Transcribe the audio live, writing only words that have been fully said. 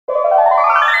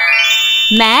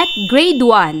Math Grade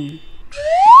 1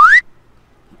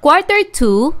 Quarter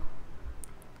 2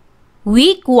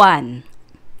 Week 1.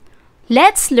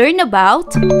 Let's learn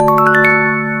about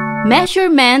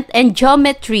measurement and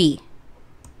geometry.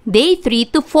 Day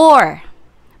 3 to 4.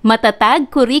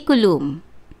 Matatag curriculum.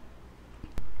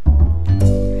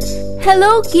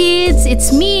 Hello kids,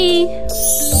 it's me,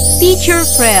 Teacher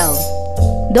Frel.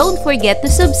 Don't forget to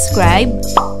subscribe,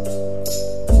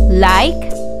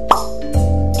 like,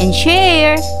 and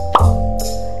share,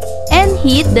 and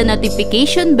hit the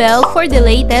notification bell for the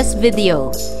latest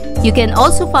video. You can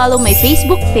also follow my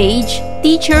Facebook page,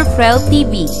 Teacher Frel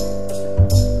TV.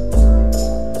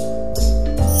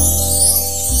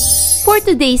 For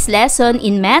today's lesson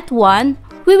in Math 1,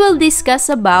 we will discuss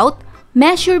about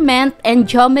measurement and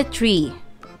geometry.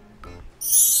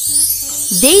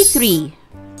 Day 3.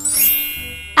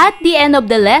 At the end of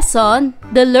the lesson,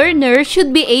 the learner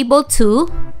should be able to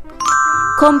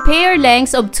compare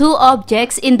lengths of two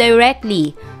objects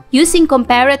indirectly using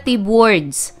comparative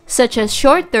words such as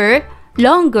shorter,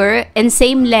 longer, and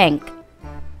same length.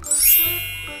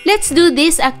 Let's do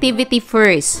this activity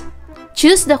first.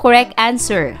 Choose the correct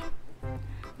answer.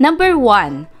 Number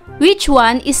 1. Which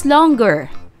one is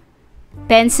longer?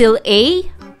 Pencil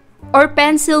A or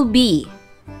pencil B?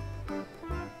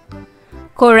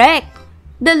 Correct.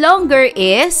 The longer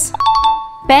is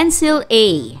pencil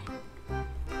A.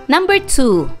 Number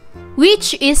 2.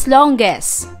 Which is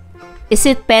longest? Is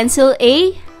it pencil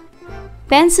A,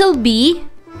 pencil B,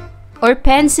 or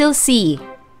pencil C?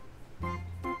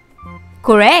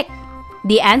 Correct.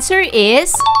 The answer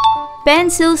is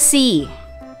pencil C.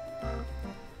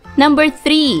 Number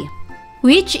 3.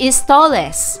 Which is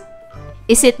tallest?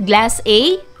 Is it glass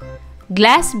A,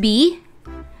 glass B,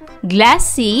 glass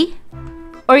C,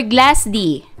 or glass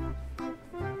D?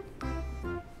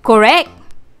 Correct.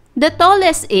 The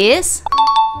tallest is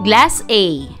glass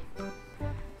A.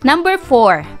 Number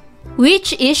 4.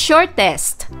 Which is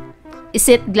shortest? Is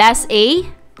it glass A,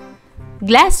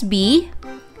 glass B,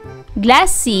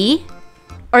 glass C,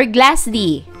 or glass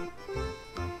D?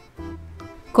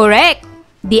 Correct.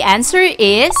 The answer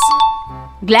is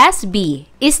glass B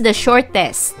is the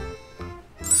shortest.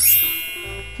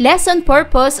 Lesson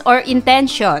purpose or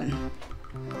intention.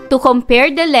 To compare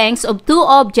the lengths of two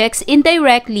objects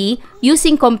indirectly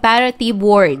using comparative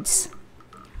words.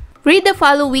 Read the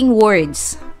following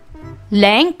words: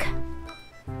 length,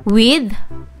 width,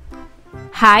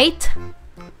 height,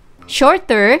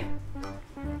 shorter,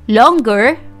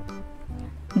 longer,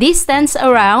 distance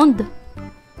around,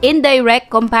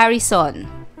 indirect comparison.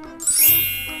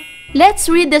 Let's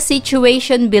read the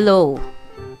situation below.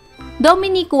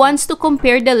 Dominic wants to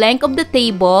compare the length of the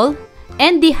table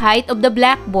and the height of the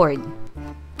blackboard.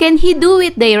 Can he do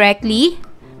it directly?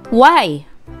 Why?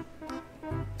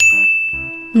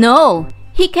 No,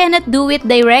 he cannot do it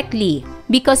directly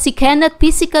because he cannot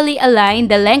physically align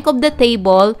the length of the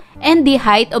table and the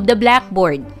height of the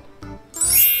blackboard.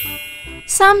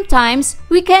 Sometimes,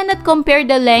 we cannot compare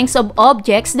the lengths of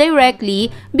objects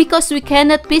directly because we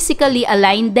cannot physically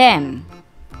align them.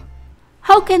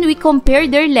 How can we compare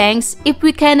their lengths if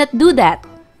we cannot do that?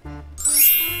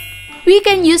 We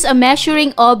can use a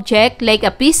measuring object like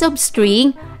a piece of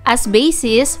string as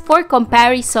basis for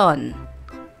comparison.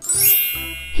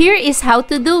 Here is how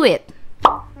to do it.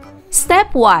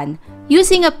 Step 1.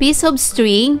 Using a piece of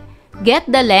string,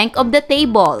 get the length of the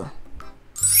table.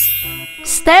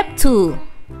 Step 2.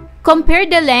 Compare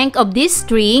the length of this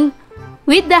string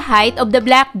with the height of the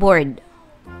blackboard.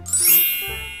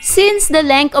 Since the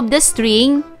length of the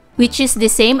string, which is the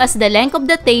same as the length of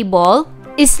the table,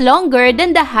 is longer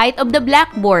than the height of the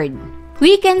blackboard,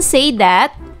 we can say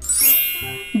that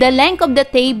the length of the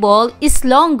table is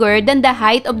longer than the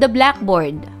height of the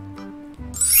blackboard.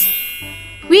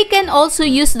 We can also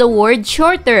use the word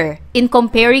shorter in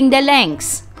comparing the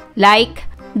lengths, like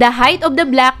the height of the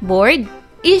blackboard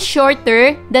is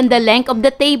shorter than the length of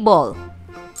the table.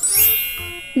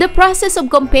 The process of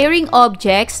comparing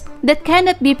objects that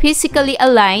cannot be physically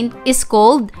aligned is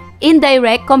called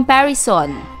indirect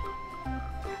comparison.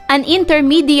 An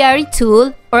intermediary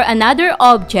tool or another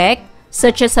object,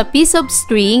 such as a piece of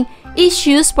string, is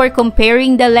used for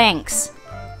comparing the lengths.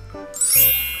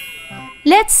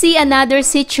 Let's see another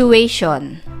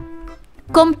situation.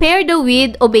 Compare the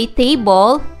width of a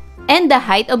table and the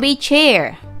height of a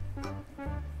chair.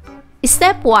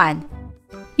 Step 1.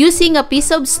 Using a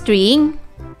piece of string,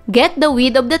 get the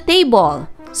width of the table.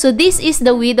 So this is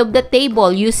the width of the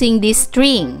table using this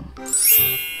string.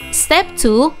 Step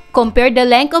 2. Compare the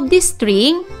length of this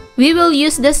string. We will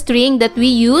use the string that we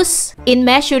use in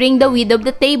measuring the width of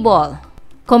the table.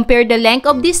 Compare the length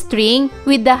of this string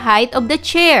with the height of the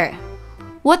chair.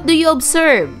 what do you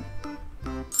observe?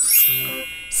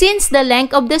 Since the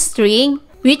length of the string,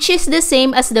 which is the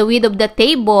same as the width of the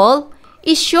table,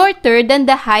 is shorter than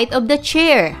the height of the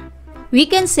chair, we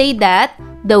can say that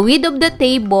the width of the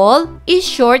table is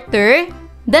shorter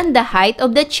than the height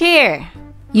of the chair,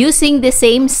 using the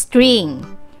same string.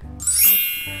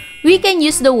 We can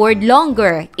use the word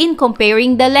longer in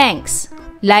comparing the lengths,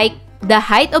 like the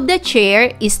height of the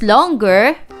chair is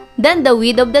longer than the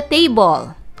width of the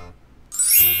table.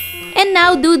 And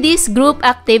now do this group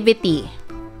activity.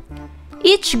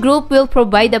 Each group will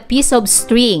provide a piece of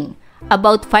string,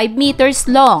 about 5 meters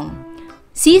long,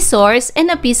 scissors, and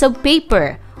a piece of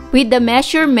paper with the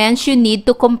measurements you need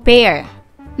to compare.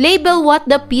 Label what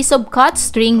the piece of cut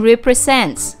string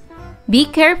represents. Be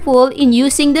careful in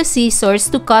using the scissors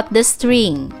to cut the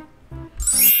string.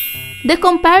 The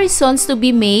comparisons to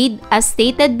be made as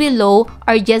stated below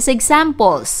are just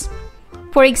examples.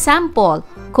 For example,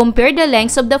 compare the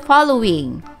lengths of the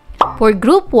following. For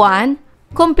group 1,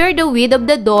 compare the width of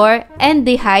the door and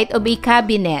the height of a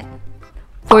cabinet.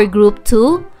 For group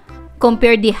 2,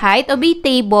 compare the height of a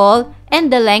table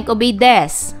and the length of a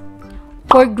desk.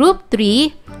 For group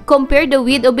 3, compare the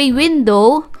width of a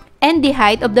window and the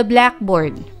height of the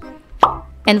blackboard.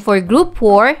 And for group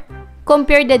 4,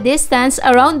 compare the distance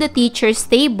around the teacher's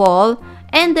table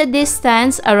and the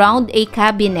distance around a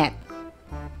cabinet.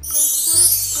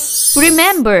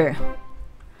 Remember,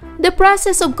 the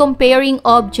process of comparing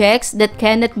objects that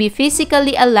cannot be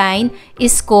physically aligned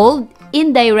is called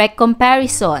indirect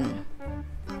comparison.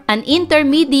 An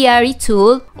intermediary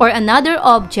tool or another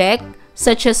object,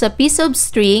 such as a piece of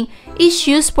string, is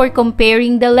used for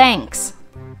comparing the lengths.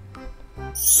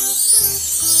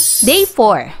 Day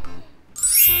 4.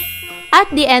 At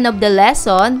the end of the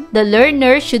lesson, the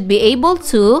learner should be able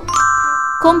to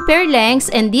compare lengths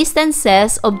and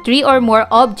distances of 3 or more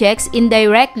objects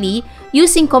indirectly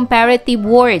using comparative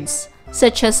words,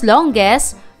 such as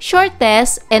longest,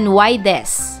 shortest, and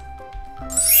widest.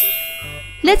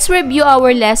 Let's review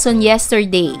our lesson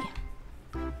yesterday.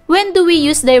 When do we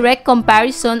use direct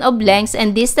comparison of lengths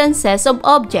and distances of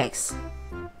objects?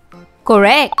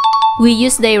 Correct! We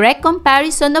use direct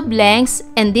comparison of lengths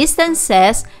and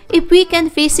distances if we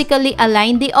can physically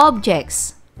align the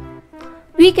objects.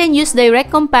 We can use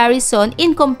direct comparison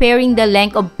in comparing the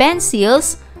length of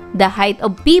pencils, the height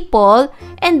of people,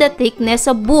 and the thickness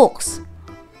of books.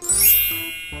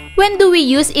 When do we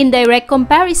use indirect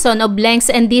comparison of lengths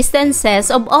and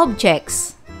distances of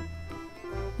objects?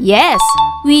 Yes,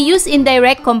 we use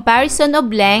indirect comparison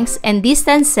of lengths and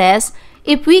distances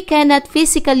if we cannot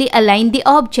physically align the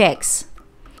objects.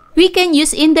 We can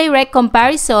use indirect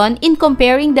comparison in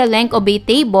comparing the length of a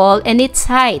table and its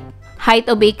height, height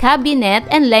of a cabinet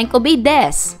and length of a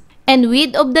desk, and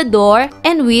width of the door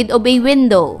and width of a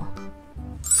window.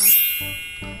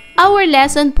 Our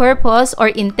lesson purpose or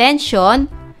intention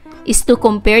is to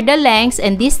compare the lengths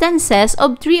and distances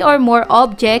of 3 or more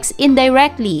objects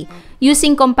indirectly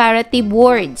using comparative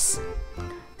words.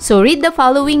 So read the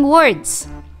following words: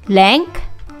 length,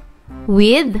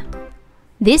 width,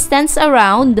 distance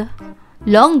around,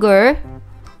 longer,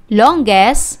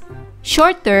 longest,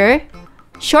 shorter,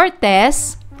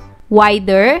 shortest,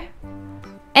 wider,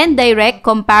 and direct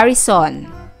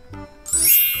comparison.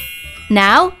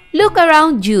 Now, look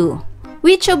around you.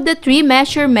 Which of the 3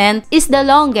 measurements is the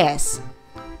longest?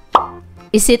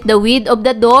 Is it the width of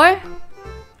the door,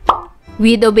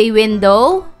 width of a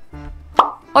window,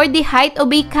 or the height of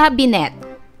a cabinet?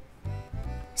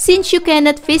 Since you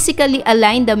cannot physically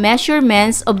align the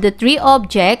measurements of the 3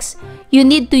 objects, you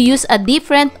need to use a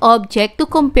different object to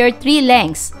compare 3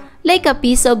 lengths, like a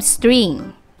piece of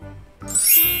string.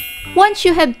 Once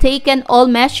you have taken all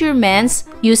measurements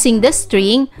using the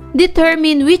string,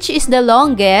 determine which is the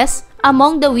longest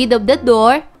among the width of the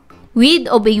door, width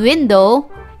of a window,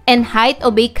 and height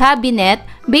of a cabinet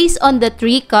based on the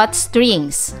 3 cut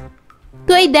strings.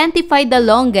 To identify the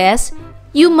longest,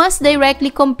 you must directly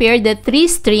compare the 3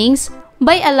 strings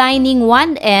by aligning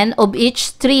one end of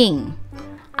each string.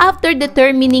 After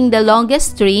determining the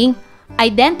longest string,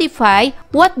 identify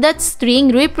what that string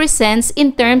represents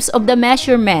in terms of the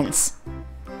measurements.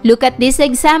 Look at this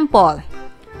example.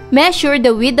 Measure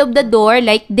the width of the door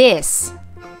like this.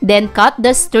 Then cut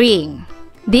the string.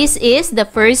 This is the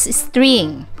first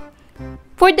string.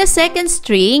 For the second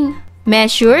string,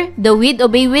 measure the width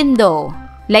of a window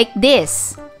like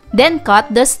this. Then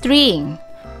cut the string.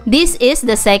 This is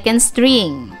the second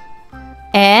string.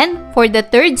 And for the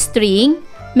third string,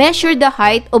 measure the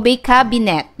height of a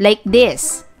cabinet like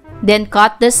this. Then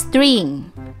cut the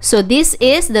string. So this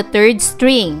is the third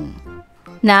string.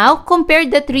 Now compare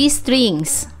the 3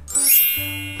 strings.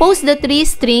 Post the 3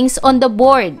 strings on the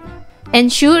board,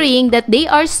 ensuring that they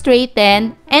are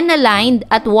straightened and aligned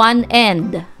at one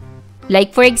end. Like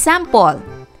for example,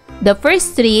 the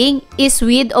first string is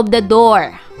width of the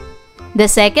door. The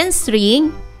second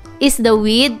string is the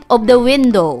width of the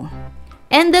window.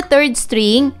 And the third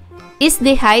string is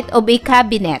the height of a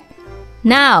cabinet.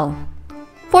 Now,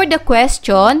 for the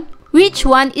question, which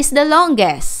one is the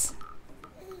longest?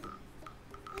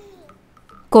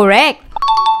 Correct.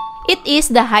 It is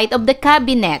the height of the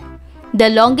cabinet. The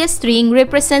longest string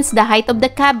represents the height of the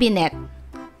cabinet.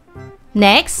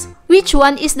 Next, which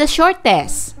one is the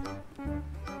shortest?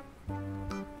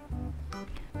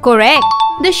 Correct.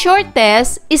 The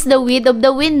shortest is the width of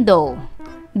the window.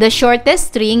 The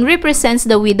shortest string represents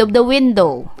the width of the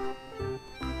window.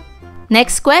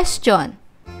 Next question.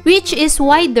 Which is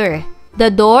wider, the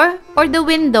door or the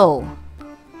window?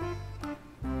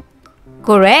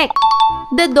 Correct.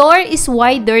 The door is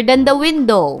wider than the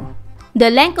window. The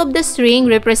length of the string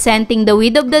representing the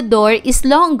width of the door is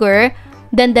longer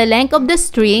than the length of the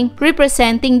string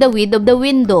representing the width of the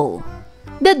window.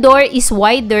 The door is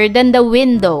wider than the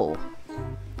window.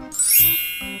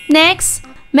 Next,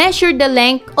 measure the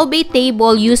length of a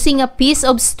table using a piece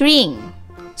of string.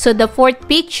 So the fourth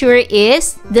picture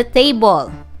is the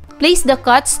table. Place the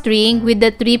cut string with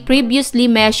the 3 previously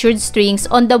measured strings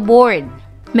on the board.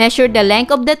 Measure the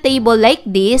length of the table like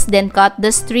this, then cut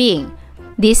the string.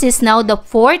 This is now the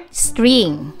 4th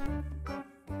string.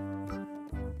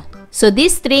 So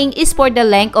this string is for the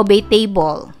length of a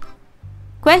table.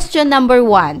 Question number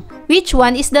 1. Which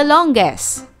one is the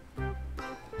longest?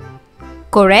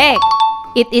 Correct.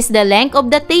 It is the length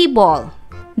of the table.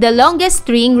 The longest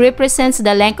string represents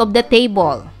the length of the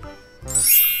table.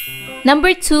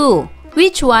 Number 2.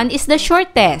 Which one is the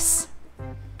shortest?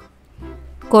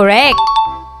 Correct.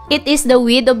 It is the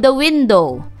width of the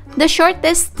window. The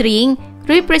shortest string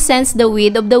represents the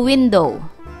width of the window.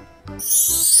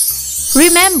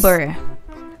 Remember,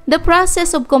 the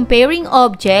process of comparing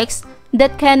objects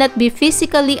that cannot be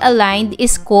physically aligned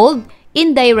is called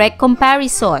indirect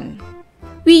comparison.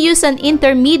 We use an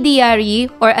intermediary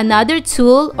or another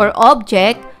tool or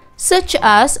object such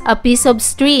as a piece of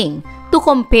string to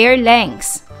compare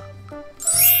lengths.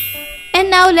 And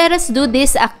now let us do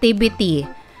this activity.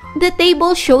 The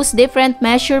table shows different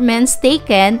measurements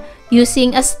taken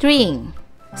using a string.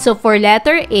 So for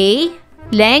letter A,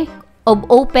 length of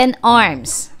open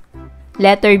arms.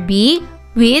 Letter B,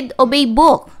 width of a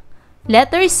book.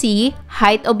 Letter C,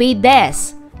 height of a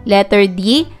desk. Letter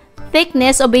D,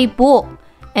 thickness of a book.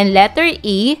 And letter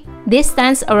E,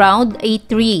 distance around a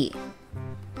tree.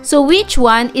 So which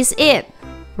one is it?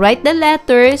 Write the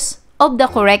letters of the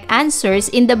correct answers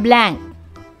in the blank.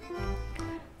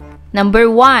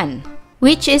 Number 1.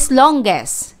 Which is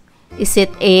longest? Is it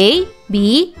A,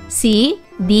 B, C,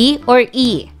 D, or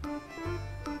E?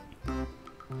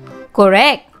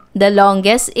 Correct. The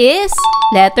longest is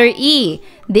letter E,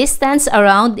 distance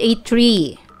around a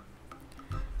tree.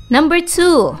 Number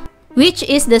 2. Which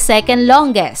is the second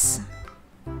longest?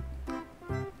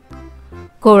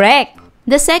 Correct.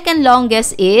 The second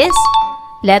longest is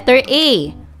letter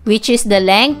A, which is the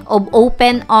length of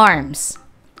open arms.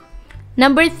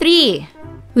 Number 3.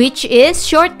 Which is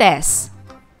shortest?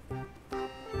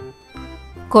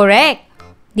 Correct.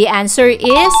 The answer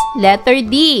is letter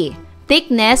D,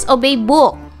 thickness of a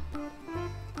book.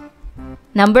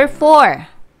 Number 4.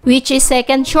 Which is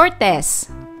second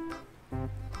shortest?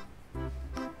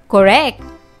 Correct.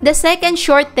 The second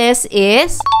shortest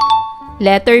is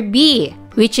letter B,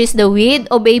 which is the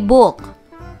width of a book.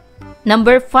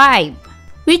 Number 5.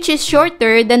 Which is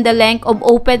shorter than the length of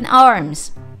open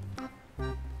arms?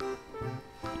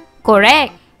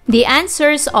 Correct. The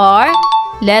answers are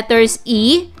letters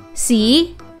E,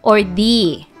 C, or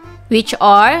D, which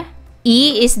are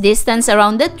E is distance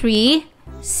around the tree,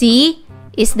 C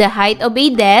is the height of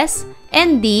a desk,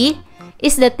 and D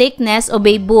is the thickness of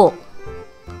a book.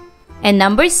 And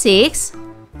number 6,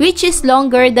 which is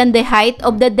longer than the height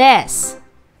of the desk?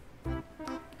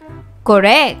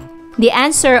 Correct. The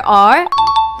answer are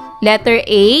letter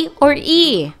A or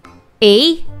E.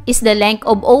 A is the length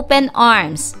of open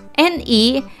arms, and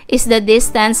E is the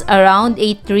distance around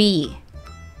a tree.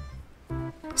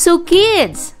 So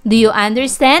kids, do you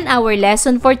understand our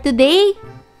lesson for today?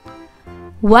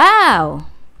 Wow!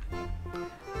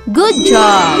 Good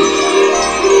job!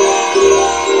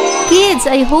 Kids,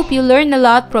 I hope you learned a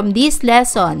lot from this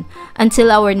lesson. Until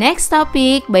our next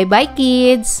topic, bye-bye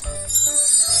kids!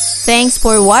 Thanks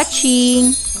for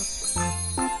watching!